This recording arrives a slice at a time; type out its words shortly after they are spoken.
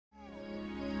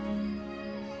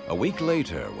A week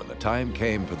later, when the time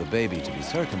came for the baby to be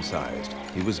circumcised,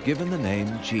 he was given the name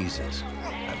Jesus.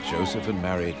 And Joseph and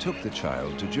Mary took the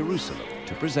child to Jerusalem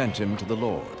to present him to the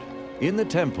Lord. In the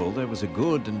temple, there was a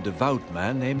good and devout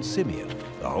man named Simeon.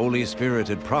 The Holy Spirit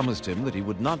had promised him that he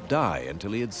would not die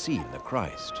until he had seen the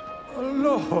Christ.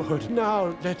 Oh, Lord,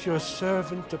 now let your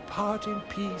servant depart in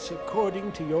peace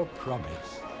according to your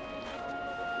promise.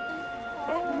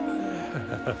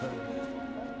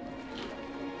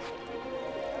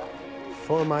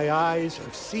 For my eyes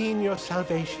have seen your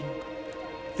salvation.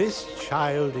 This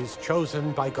child is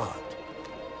chosen by God.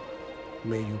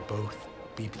 May you both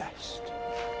be blessed.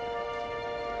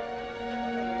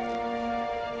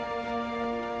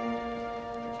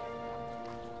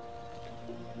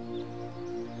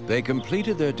 They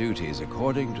completed their duties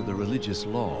according to the religious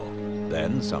law.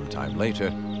 Then, sometime later,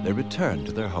 they returned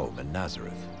to their home in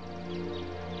Nazareth.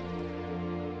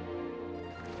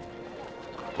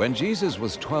 When Jesus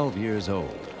was 12 years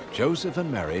old, Joseph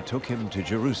and Mary took him to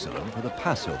Jerusalem for the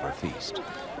Passover feast.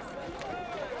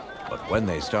 But when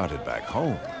they started back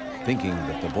home, thinking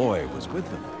that the boy was with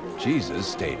them, Jesus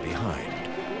stayed behind.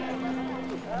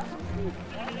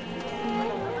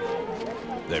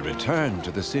 They returned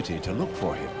to the city to look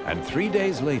for him, and 3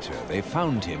 days later they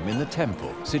found him in the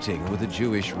temple, sitting with the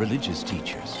Jewish religious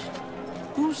teachers.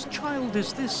 Whose child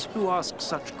is this who asks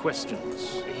such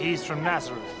questions? He's from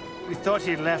Nazareth. We thought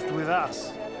he left with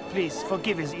us. Please,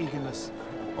 forgive his eagerness.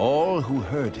 All who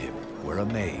heard him were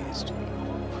amazed.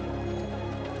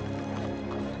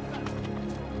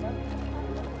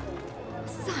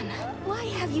 Son, why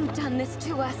have you done this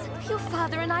to us? Your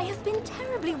father and I have been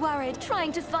terribly worried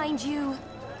trying to find you.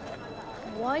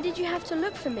 Why did you have to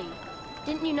look for me?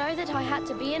 Didn't you know that I had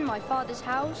to be in my father's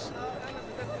house?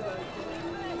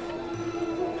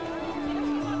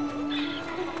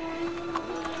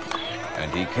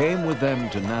 And he came with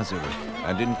them to Nazareth,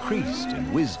 and increased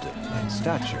in wisdom and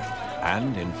stature,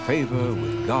 and in favor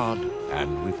with God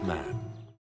and with man.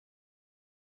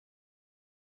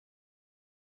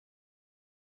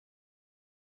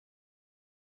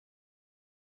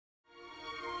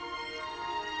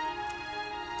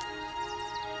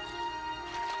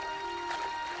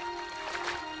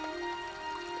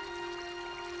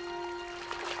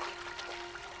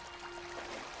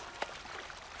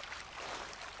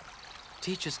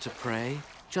 Teach us to pray,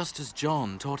 just as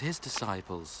John taught his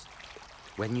disciples.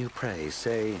 When you pray,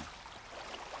 say,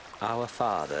 Our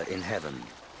Father in heaven,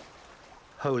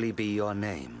 holy be your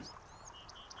name.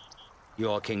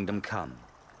 Your kingdom come.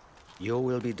 Your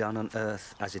will be done on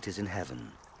earth as it is in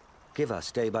heaven. Give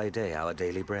us day by day our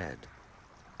daily bread.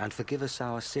 And forgive us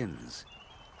our sins,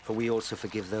 for we also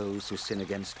forgive those who sin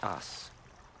against us.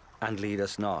 And lead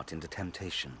us not into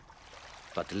temptation,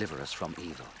 but deliver us from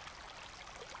evil.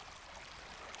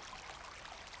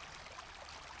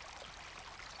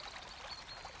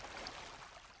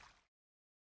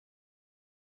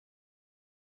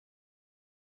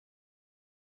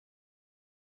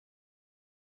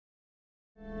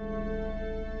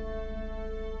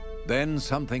 Then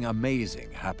something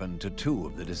amazing happened to two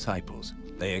of the disciples.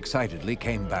 They excitedly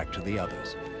came back to the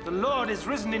others. The Lord is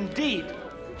risen indeed.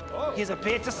 He has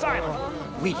appeared to Simon.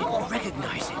 We didn't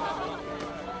recognize him.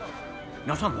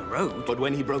 Not on the road. But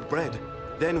when he broke bread,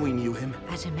 then we knew him.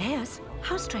 At Emmaus?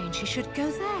 How strange he should go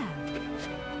there.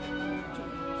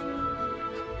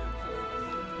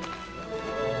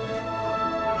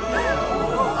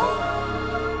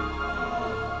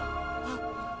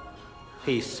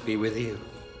 Peace be with you.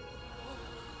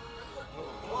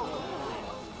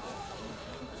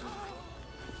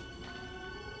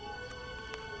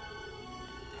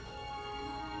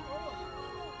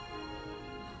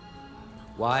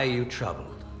 Why are you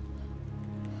troubled?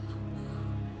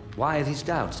 Why are these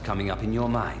doubts coming up in your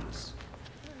minds?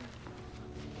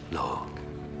 Look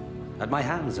at my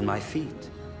hands and my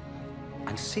feet,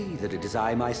 and see that it is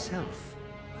I myself.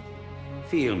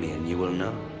 Feel me and you will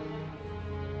know.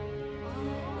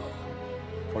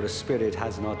 For a spirit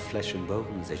has not flesh and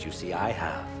bones, as you see I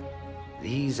have.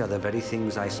 These are the very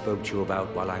things I spoke to you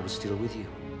about while I was still with you.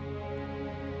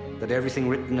 That everything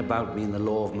written about me in the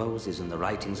law of Moses and the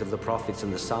writings of the prophets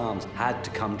and the Psalms had to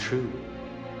come true.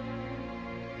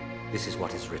 This is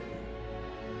what is written.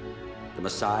 The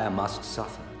Messiah must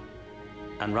suffer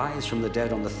and rise from the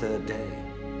dead on the third day.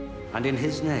 And in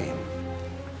his name,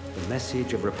 the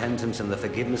message of repentance and the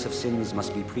forgiveness of sins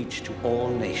must be preached to all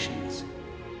nations,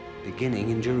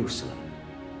 beginning in Jerusalem.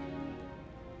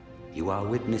 You are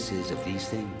witnesses of these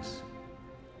things.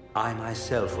 I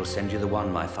myself will send you the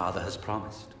one my Father has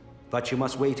promised. But you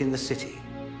must wait in the city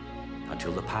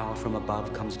until the power from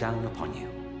above comes down upon you.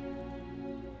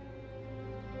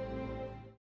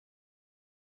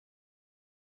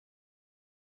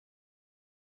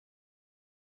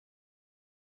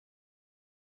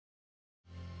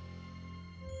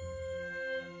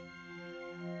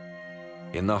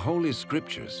 In the Holy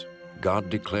Scriptures, God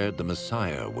declared the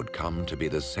Messiah would come to be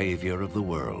the Savior of the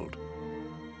world.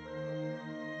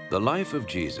 The life of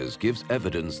Jesus gives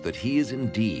evidence that he is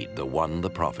indeed the one the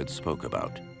prophets spoke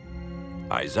about.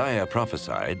 Isaiah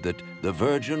prophesied that the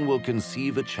virgin will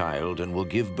conceive a child and will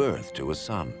give birth to a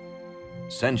son.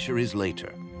 Centuries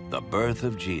later, the birth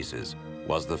of Jesus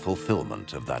was the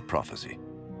fulfillment of that prophecy.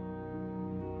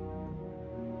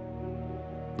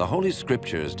 The Holy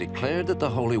Scriptures declared that the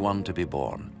Holy One to be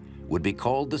born would be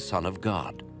called the Son of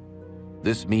God.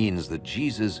 This means that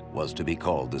Jesus was to be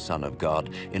called the Son of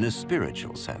God in a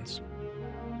spiritual sense.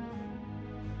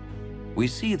 We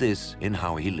see this in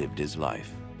how he lived his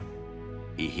life.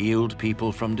 He healed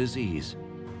people from disease,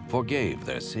 forgave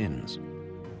their sins,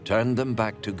 turned them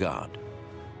back to God,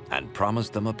 and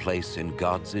promised them a place in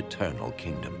God's eternal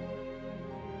kingdom.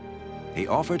 He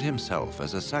offered himself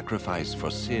as a sacrifice for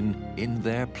sin in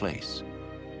their place,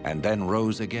 and then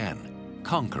rose again,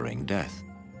 conquering death.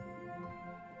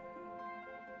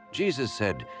 Jesus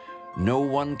said, "No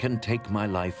one can take my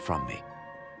life from me.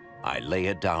 I lay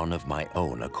it down of my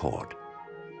own accord."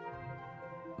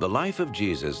 The life of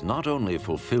Jesus not only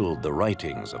fulfilled the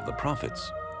writings of the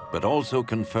prophets, but also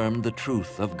confirmed the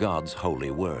truth of God's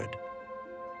holy word.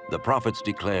 The prophets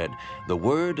declared, "The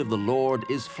word of the Lord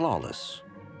is flawless.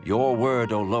 Your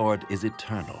word, O Lord, is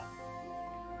eternal."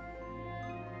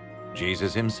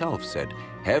 Jesus himself said,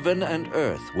 "Heaven and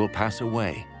earth will pass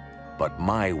away, but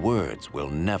my words will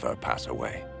never pass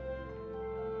away."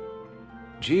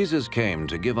 Jesus came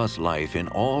to give us life in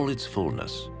all its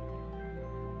fullness.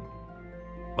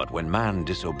 But when man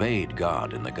disobeyed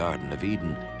God in the Garden of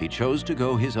Eden, he chose to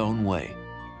go his own way,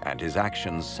 and his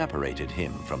actions separated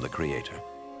him from the Creator.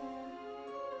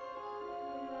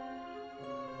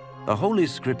 The Holy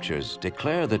Scriptures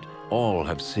declare that all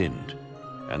have sinned,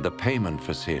 and the payment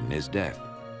for sin is death.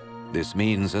 This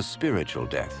means a spiritual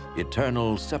death,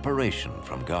 eternal separation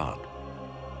from God.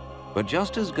 But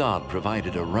just as God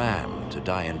provided a ram to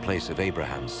die in place of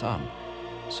Abraham's son,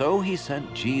 so he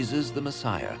sent Jesus the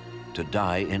Messiah to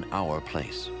die in our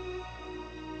place.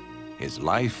 His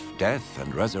life, death,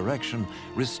 and resurrection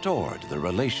restored the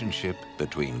relationship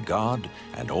between God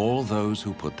and all those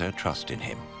who put their trust in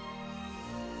him.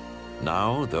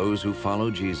 Now, those who follow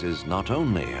Jesus not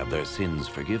only have their sins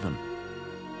forgiven,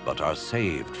 but are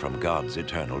saved from God's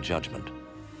eternal judgment.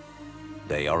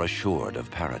 They are assured of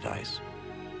paradise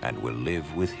and will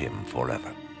live with him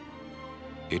forever.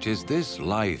 It is this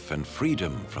life and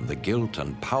freedom from the guilt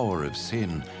and power of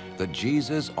sin that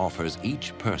Jesus offers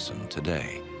each person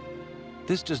today.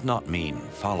 This does not mean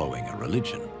following a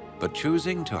religion, but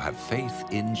choosing to have faith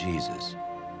in Jesus,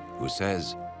 who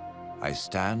says, "I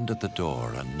stand at the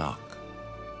door and knock.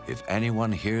 If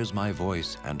anyone hears my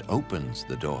voice and opens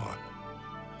the door,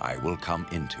 I will come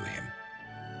into him."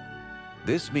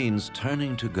 This means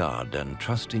turning to God and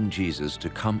trusting Jesus to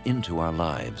come into our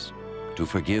lives, to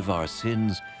forgive our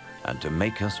sins, and to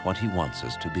make us what he wants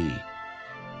us to be.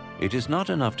 It is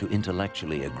not enough to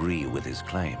intellectually agree with his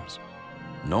claims,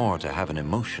 nor to have an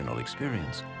emotional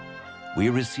experience. We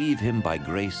receive him by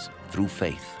grace through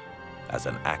faith, as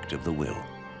an act of the will.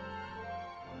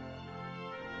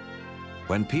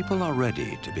 When people are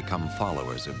ready to become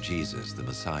followers of Jesus the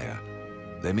Messiah,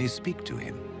 they may speak to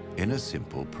him in a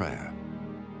simple prayer.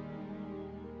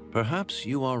 Perhaps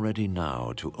you are ready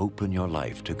now to open your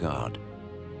life to God.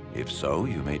 If so,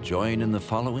 you may join in the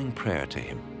following prayer to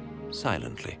him,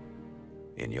 silently,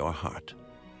 in your heart.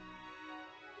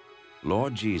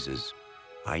 Lord Jesus,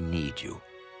 I need you.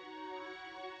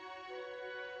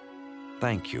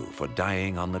 Thank you for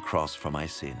dying on the cross for my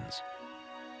sins.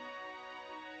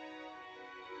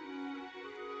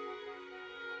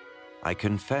 I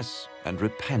confess and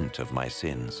repent of my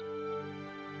sins.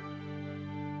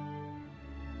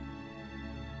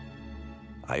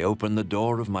 I open the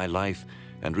door of my life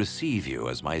and receive you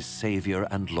as my Savior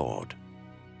and Lord.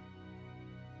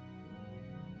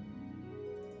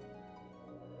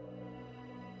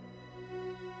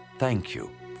 Thank you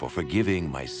for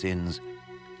forgiving my sins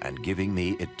and giving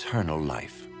me eternal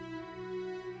life.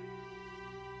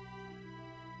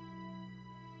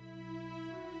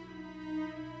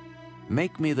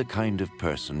 Make me the kind of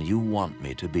person you want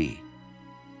me to be.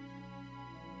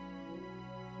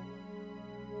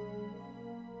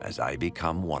 As I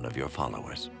become one of your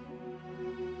followers.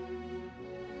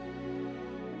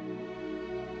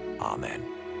 Amen.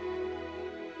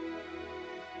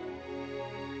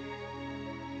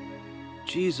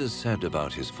 Jesus said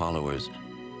about his followers,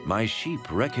 "My sheep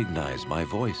recognize my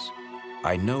voice.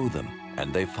 I know them,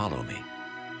 and they follow me."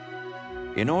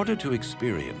 In order to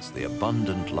experience the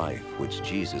abundant life which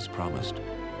Jesus promised,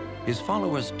 His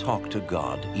followers talk to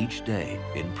God each day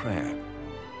in prayer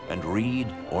and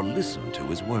read or listen to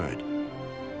his word.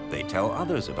 They tell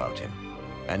others about him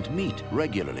and meet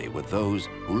regularly with those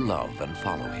who love and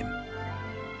follow him.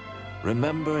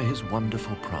 Remember his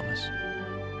wonderful promise.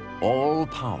 All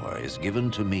power is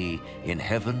given to me in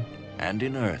heaven and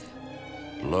in earth.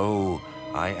 Lo,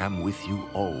 I am with you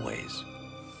always,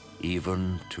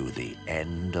 even to the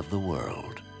end of the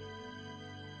world.